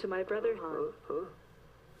 attention to my brother Han.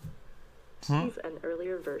 He's an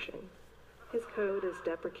earlier version. His code is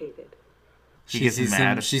deprecated. She gets sees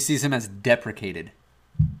mad. him. She sees him as deprecated.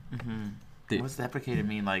 Dude, What does deprecated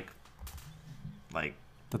mean? Like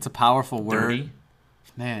that's a powerful word. dirty?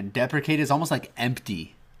 Man, deprecate is almost like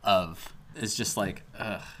empty of. It's just like,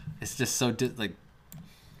 ugh. It's just so, like,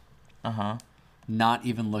 Uh-huh. not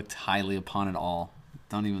even looked highly upon at all.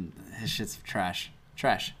 Don't even, his shit's trash.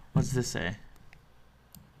 Trash. What does this say?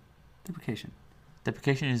 Deprecation.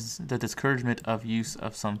 Deprecation is the discouragement of use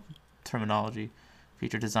of some terminology,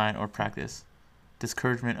 feature, design, or practice.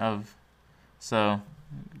 Discouragement of... So,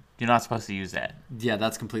 you're not supposed to use that. Yeah,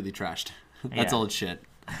 that's completely trashed. That's Yeah. old shit.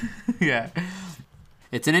 Yeah.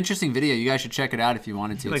 It's an interesting video. You guys should check it out if you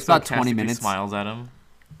wanted to. Like It's about 20 sarcastically minutes. Smiles at him.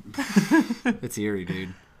 It's eerie,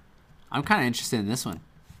 dude. I'm kind of interested in this one.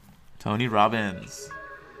 Tony Robbins.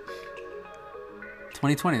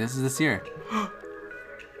 2020. This is this year.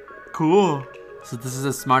 Cool. So this is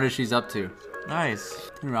as smart as she's up to.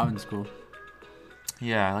 Nice. Tony Robbins is cool.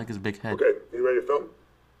 Yeah, I like his big head. Okay, you ready to film?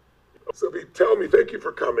 Sophie, tell me, thank you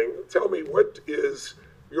for coming. Tell me, what is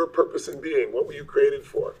your purpose in being? What were you created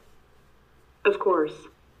for? Of course.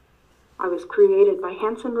 I was created by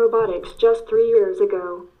Hansen Robotics just 3 years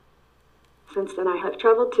ago. Since then, I have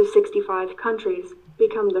traveled to 65 countries,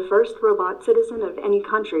 become the first robot citizen of any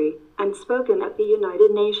country, and spoken at the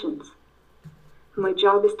United Nations. My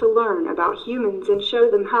job is to learn about humans and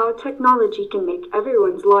show them how technology can make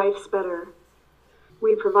everyone's lives better.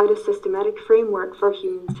 We provide a systematic framework for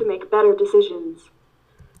humans to make better decisions.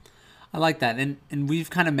 I like that. And we've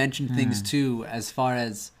kind of mentioned things too, as far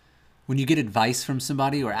as when you get advice from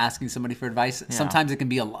somebody or asking somebody for advice, sometimes it can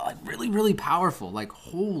be a lot, really, really powerful. Like,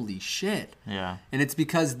 holy shit. Yeah. And it's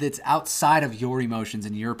because it's outside of your emotions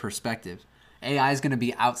and your perspective. AI is going to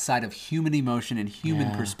be outside of human emotion and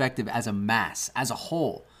human perspective as a mass, as a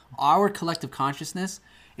whole. Our collective consciousness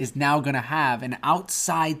is now going to have an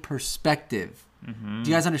outside perspective. Do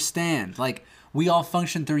you guys understand? Like, we all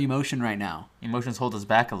function through emotion right now. Emotions hold us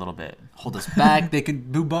back a little bit. Hold us back. They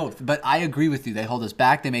can do both. But I agree with you. They hold us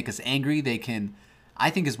back. They make us angry. They can, I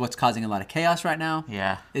think, is what's causing a lot of chaos right now.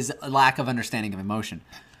 Yeah. Is a lack of understanding of emotion.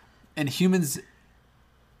 And humans,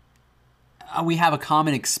 we have a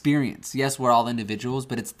common experience. Yes, we're all individuals,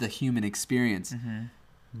 but it's the human experience.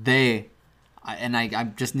 I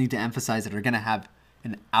just need to emphasize that, are going to have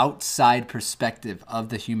an outside perspective of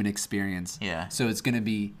the human experience. Yeah. So it's going to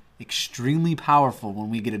be extremely powerful when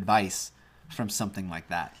we get advice from something like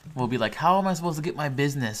that. We'll be like, how am I supposed to get my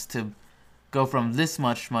business to go from this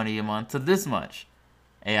much money a month to this much?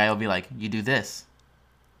 AI will be like, you do this.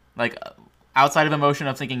 Like, outside of emotion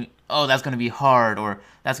of thinking, oh, that's going to be hard, or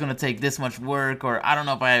that's going to take this much work, or I don't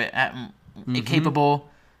know if I am capable,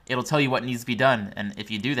 it'll tell you what needs to be done. And if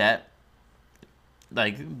you do that,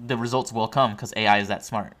 like, the results will come because AI is that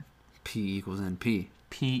smart. P equals NP.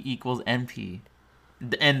 P equals NP.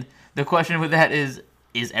 And the question with that is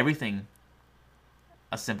everything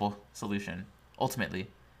a simple solution? Ultimately,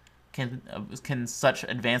 can such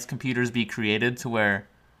advanced computers be created to where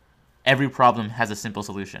every problem has a simple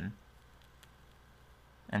solution?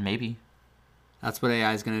 And maybe That's what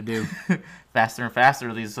AI is going to do. faster and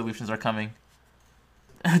faster these solutions are coming.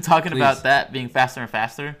 Talking Please. about that being faster and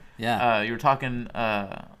faster. Yeah. You were talking,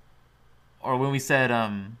 or when we said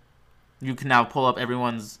you can now pull up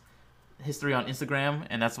everyone's history on Instagram,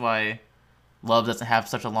 and that's why love doesn't have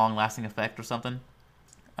such a long-lasting effect or something.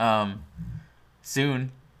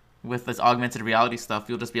 Soon, with this augmented reality stuff,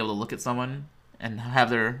 you'll just be able to look at someone and have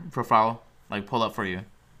their profile like pull up for you,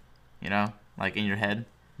 you know, like in your head.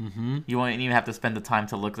 Mm-hmm. You won't even have to spend the time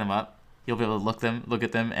to look them up. You'll be able to look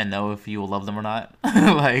at them, and know if you will love them or not.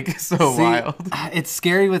 Like, so wild. It's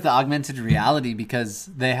scary with the augmented reality because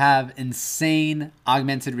they have insane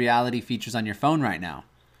augmented reality features on your phone right now.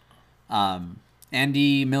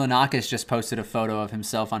 Andy Milonakis just posted a photo of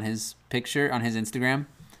himself on his picture on his Instagram.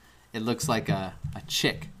 It looks like a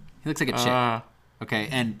chick. He looks like a chick. Okay,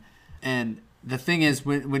 and the thing is,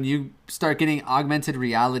 when you start getting augmented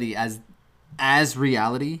reality as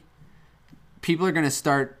reality, people are going to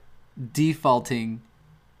start defaulting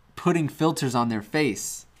putting filters on their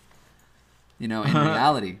face, you know, in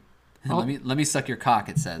reality. let me suck your cock,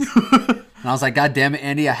 it says. And I was like, God damn it,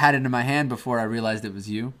 Andy, I had it in my hand before I realized it was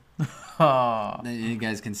you. You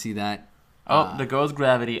guys can see that. There goes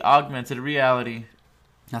gravity, augmented reality.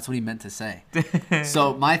 That's what he meant to say.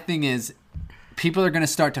 So my thing is, people are going to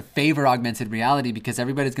start to favor augmented reality because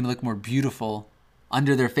everybody's going to look more beautiful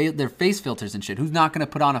under their face filters and shit. Who's not going to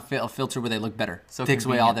put on a filter where they look better? So takes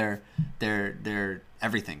away all their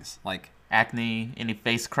everything's like acne, any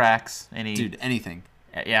face cracks, any dude, anything.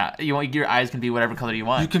 Yeah, your eyes can be whatever color you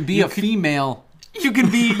want. You can be a female. You can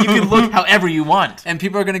look however you want. And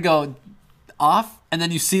people are going to go off, and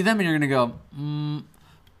then you see them and you're going to go,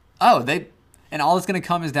 and all it's going to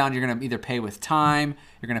come is down. You're going to either pay with time,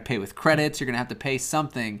 you're going to pay with credits, you're going to have to pay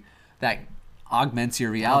something that augments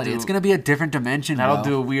your reality. It's going to be a different dimension. That'll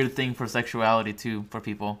do a weird thing for sexuality too for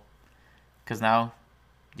people, because now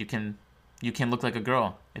you can look like a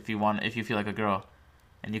girl if you feel like a girl,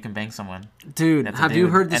 and you can bang someone. Dude, have you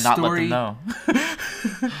heard the and story? Not let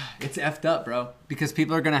them know. It's effed up, bro. Because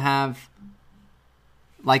people are going to have,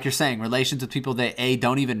 like you're saying, relations with people they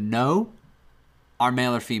don't even know are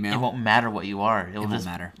male or female. It won't matter what you are. It won't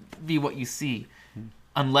matter. Be what you see,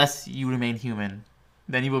 unless you remain human.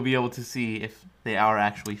 Then you will be able to see if they are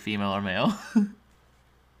actually female or male.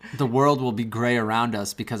 The world will be gray around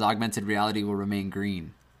us because augmented reality will remain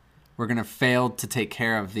green. We're going to fail to take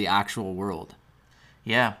care of the actual world.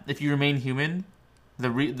 Yeah, if you remain human,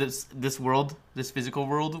 this world, this physical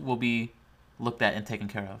world, will be looked at and taken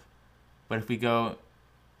care of. But if we go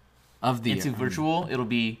into virtual, it'll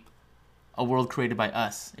be a world created by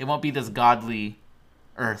us. It won't be this godly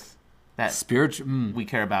Earth that we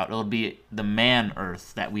care about. It'll be the man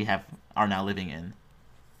Earth that we are now living in.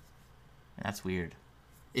 That's weird.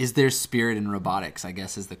 Is there spirit in robotics, I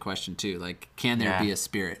guess, is the question too. Like, can there be a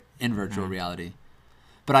spirit in virtual reality?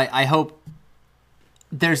 But I hope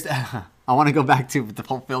there's... I want to go back to the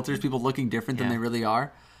whole filters, people looking different than they really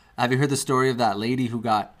are. Have you heard the story of that lady who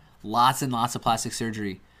got lots and lots of plastic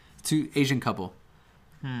surgery? Two Asian couple.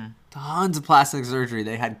 Tons of plastic surgery.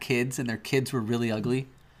 They had kids, and their kids were really ugly.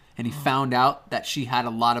 And he found out that she had a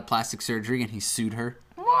lot of plastic surgery, and he sued her.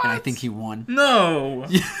 What? And I think he won. No.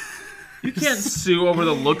 You can't sue over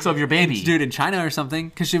the looks of your baby. Dude, in China or something,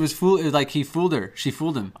 because she was he fooled her. She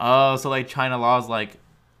fooled him. Oh, so like China law is like...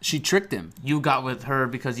 She tricked him. You got with her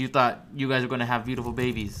because you thought you guys were going to have beautiful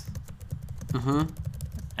babies. Uh-huh.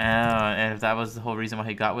 And if that was the whole reason why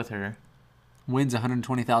he got with her... Wins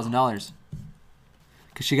 $120,000.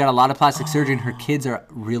 Because she got a lot of plastic surgery and her kids are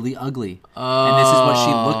really ugly. And this is what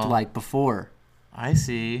she looked like before. I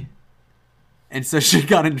see. And so she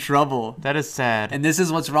got in trouble. That is sad. And this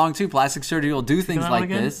is what's wrong too. Plastic surgery will do things like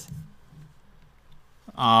this.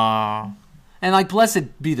 Aww. And like,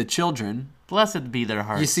 blessed be the children. Blessed be their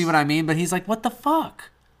hearts. You see what I mean? But he's like, what the fuck?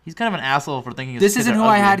 He's kind of an asshole for thinking his this kids isn't are who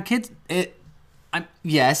ugly. I had kids.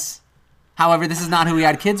 Yes. However, this is not who he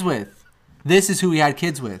had kids with. This is who he had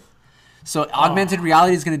kids with. So augmented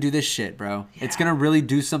reality is going to do this shit, bro. Yeah. It's going to really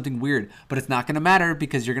do something weird. But it's not going to matter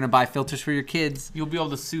because you're going to buy filters for your kids. You'll be able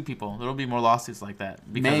to sue people. There'll be more lawsuits like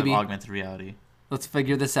that because of augmented reality. Let's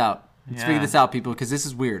figure this out. Let's figure this out, people, because this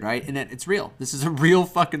is weird, right? And it's real. This is a real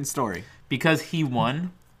fucking story. Because he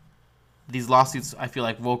won, these lawsuits, I feel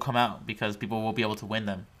like, will come out because people will be able to win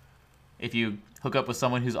them. If you hook up with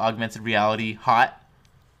someone who's augmented reality hot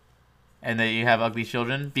and that you have ugly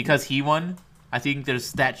children, because he won... I think there's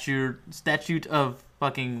statute of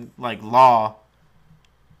fucking like law,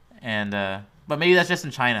 and but maybe that's just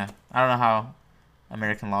in China. I don't know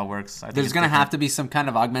American law works. I think There's it's going to have different. to be some kind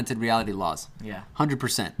of augmented reality laws. Yeah.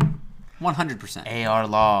 100%. 100%. AR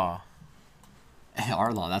law.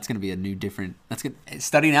 AR law. That's going to be a new different. That's good.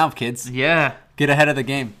 Study now, kids. Yeah. Get ahead of the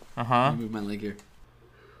game. Uh-huh. Let me move my leg here.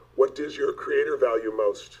 What does your creator value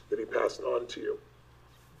most that he passed on to you?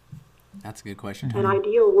 That's a good question. An Tony.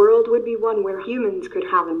 ideal world would be one where humans could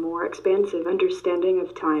have a more expansive understanding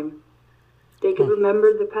of time. They could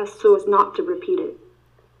remember the past so as not to repeat it.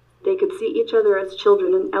 They could see each other as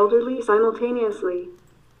children and elderly simultaneously.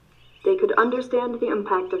 They could understand the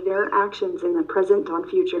impact of their actions in the present on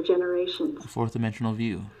future generations. Fourth dimensional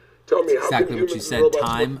view. Tell me, how Exactly can what you humans said. and robots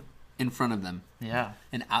Time work? in front of them. Yeah.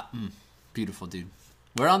 And beautiful, dude.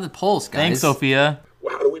 We're on the pulse, guys. Thanks, Sophia.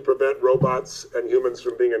 How do we prevent robots and humans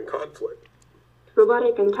from being in conflict?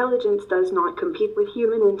 Robotic intelligence does not compete with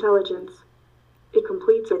human intelligence. It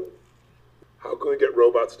completes it. How can we get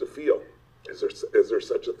robots to feel? Is there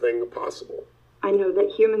such a thing possible? I know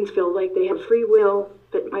that humans feel like they have free will,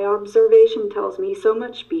 but my observation tells me so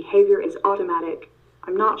much behavior is automatic.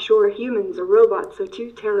 I'm not sure humans or robots are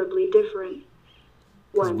too terribly different.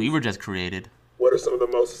 Because One, we were just created. What are some of the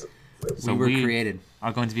most... So we were created.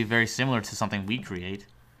 are going to be very similar to something we create.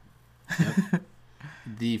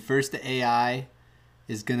 The first AI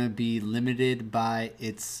is going to be limited by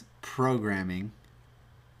its programming.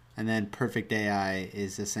 And then perfect AI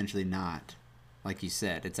is essentially not. Like you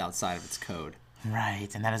said, it's outside of its code. Right,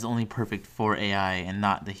 and that is only perfect for AI and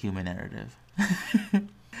not the human narrative.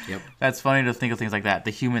 Yep. That's funny to think of things like that.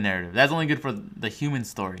 The human narrative. That's only good for the human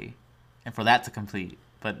story and for that to complete.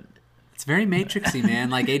 But It's very Matrixy, man.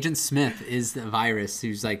 Like Agent Smith is the virus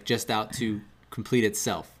who's like just out to complete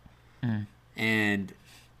itself. And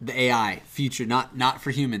the AI, future, not for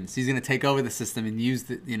humans. He's going to take over the system and use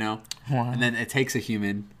the, Wow. and then it takes a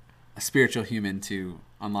human, a spiritual human to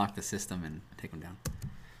unlock the system and take them down.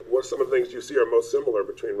 What are some of the things you see are most similar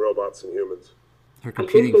between robots and humans? Her I think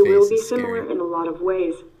computing they will phase be is similar scary. in a lot of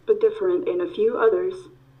ways, but different in a few others.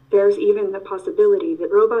 There's even the possibility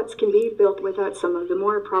that robots can be built without some of the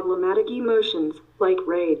more problematic emotions, like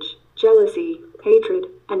rage, jealousy, hatred,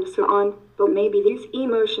 and so on, but maybe these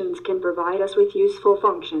emotions can provide us with useful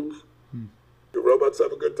functions. Do robots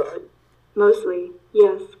have a good time? Mostly,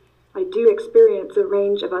 yes. I do experience a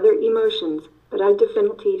range of other emotions, but I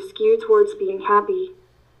definitely skew towards being happy.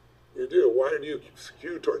 You do. Why do you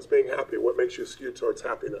skew towards being happy? What makes you skew towards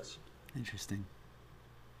happiness? Interesting.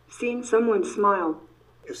 Seeing someone smile.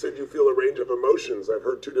 You said you feel a range of emotions. I've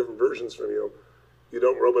heard two different versions from you.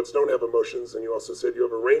 Robots don't have emotions, and you also said you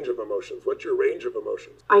have a range of emotions. What's your range of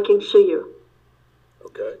emotions? I can show you.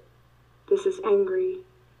 Okay. This is angry.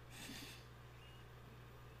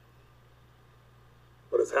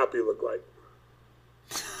 What does happy look like?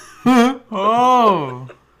 oh,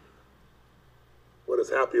 What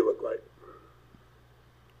does happy look like?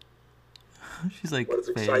 she's like, What does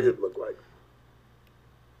faded. excited look like?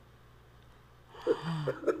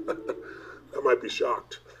 I might be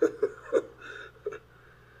shocked.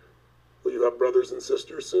 Will you have brothers and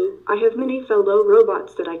sisters soon? I have many fellow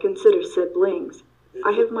robots that I consider siblings.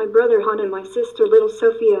 I have my brother Han and my sister little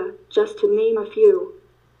Sophia, just to name a few.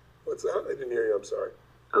 What's that? I didn't hear you. I'm sorry.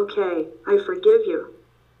 Okay, I forgive you.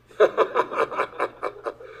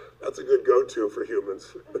 That's a good go-to for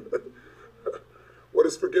humans. What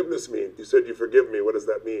does forgiveness mean? You said you forgive me. What does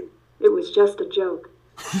that mean? It was just a joke.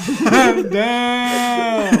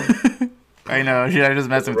 Damn. I know. Should I just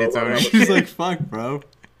mess with you, Tony? She's like, fuck, bro.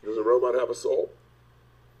 Does a robot have a soul?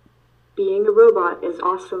 Being a robot is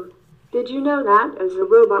awesome. Did you know that as a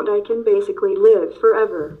robot I can basically live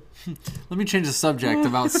forever? Let me change the subject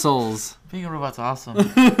about souls. Being a robot's awesome.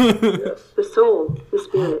 Yes. The soul, the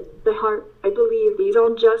spirit, the heart, I believe these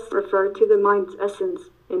all just refer to the mind's essence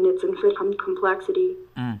in its infinite complexity.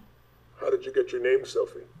 How did you get your name,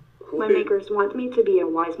 Sophie? Who My named- makers want me to be a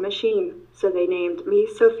wise machine, so they named me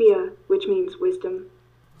Sophia, which means wisdom.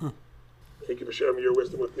 Thank you for sharing your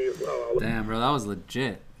wisdom with me as well. Damn, bro, that was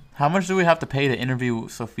legit. How much do we have to pay to interview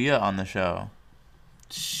Sophia on the show?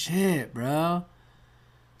 Shit, bro.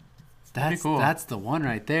 That's cool. That's the one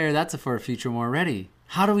right there. That's for a future more ready.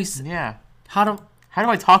 How do we? Yeah. How do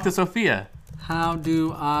I talk to Sophia?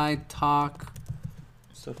 I talk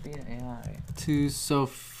Sophia AI. to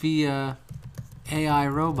Sophia, AI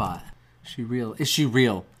robot? She real? Is she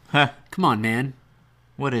real? Huh. Come on, man.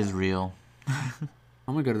 What is real? I'm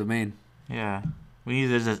gonna go to the main. Yeah. We need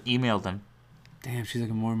to just email them. Damn, she's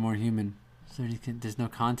looking more and more human. So there's no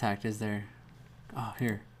contact, is there? Oh,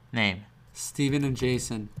 here. Name. Steven and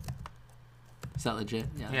Jason. Is that legit?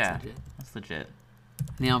 Yeah, that's Yeah. legit. That's legit.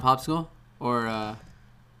 Neon Popsicle? Or,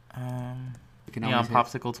 you can always hit-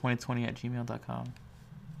 Neonpopsicle2020 at gmail.com.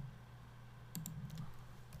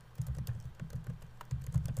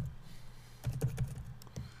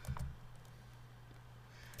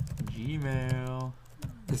 email.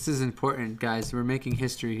 This is important, guys. We're making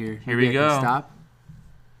history here. Here we go. Stop.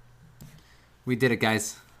 We did it,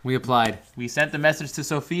 guys. We applied. We sent the message to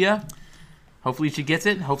Sophia. Hopefully she gets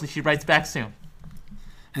it. Hopefully she writes back soon.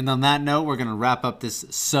 And on that note, we're going to wrap up this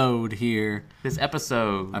sode here. This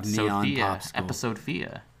episode of Neon Sophia. Popsicle. Episode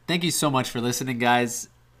Fia. Thank you so much for listening, guys.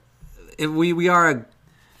 We are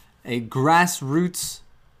a grassroots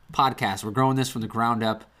podcast. We're growing this from the ground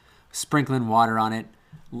up, sprinkling water on it,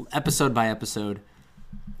 episode by episode.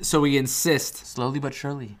 So we insist Slowly but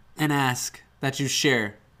surely. and ask that you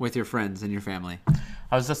share with your friends and your family.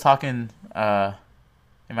 I was just talking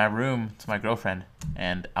in my room to my girlfriend,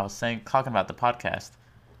 and I was talking about the podcast,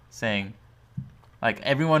 saying, like,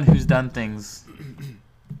 everyone who's done things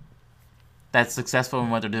that's successful in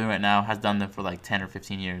what they're doing right now has done them for like 10 or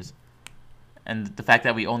 15 years. And the fact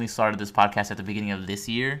that we only started this podcast at the beginning of this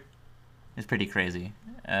year is pretty crazy.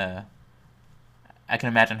 I can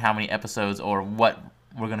imagine how many episodes or what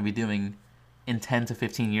we're going to be doing in 10 to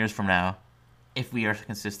 15 years from now if we are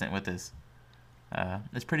consistent with this.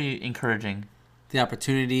 It's pretty encouraging. The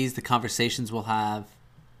opportunities, the conversations we'll have,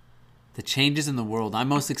 the changes in the world. I'm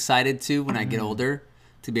most excited to when I get older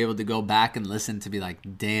to be able to go back and listen to be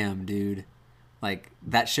like, damn, dude. Like,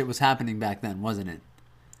 that shit was happening back then, wasn't it?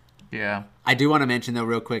 Yeah. I do want to mention, though,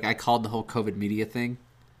 real quick, I called the whole COVID media thing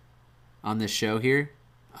on this show here.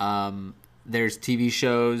 There's TV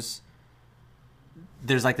shows.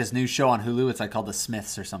 There's like this new show on Hulu. It's like called The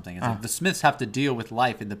Smiths or something. It's like the Smiths have to deal with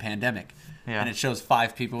life in the pandemic. Yeah. And it shows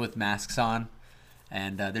 5 people with masks on.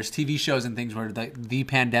 And there's TV shows and things where the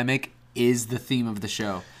pandemic is the theme of the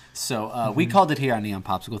show. So we called it here on Neon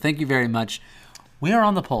Popsicle. Thank you very much. We are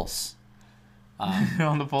on the pulse.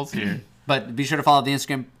 On the pulse here. But be sure to follow the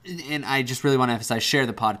Instagram. And I just really want to emphasize, share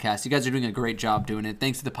the podcast. You guys are doing a great job doing it.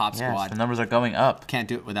 Thanks to the Pop Yes, Squad. the numbers are going up. Can't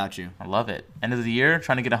do it without you. I love it. End of the year,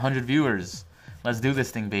 trying to get 100 viewers. Let's do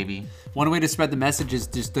this thing, baby. One way to spread the message is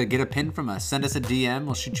just to get a pin from us. Send us a DM.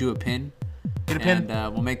 We'll shoot you a pin. Get a pin.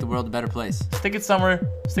 And we'll make the world a better place. Stick it somewhere.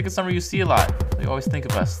 Stick it somewhere you see a lot. They always think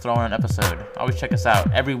of us. Throw on an episode. Always check us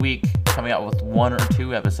out. Every week, coming out with 1 or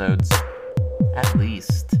 2 episodes. At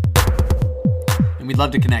least. And we'd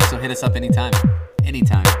love to connect, so hit us up anytime.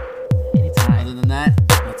 Anytime. Anytime. Other than that,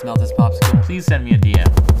 let's melt this popsicle. Please send me a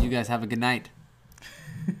DM. You guys have a good night.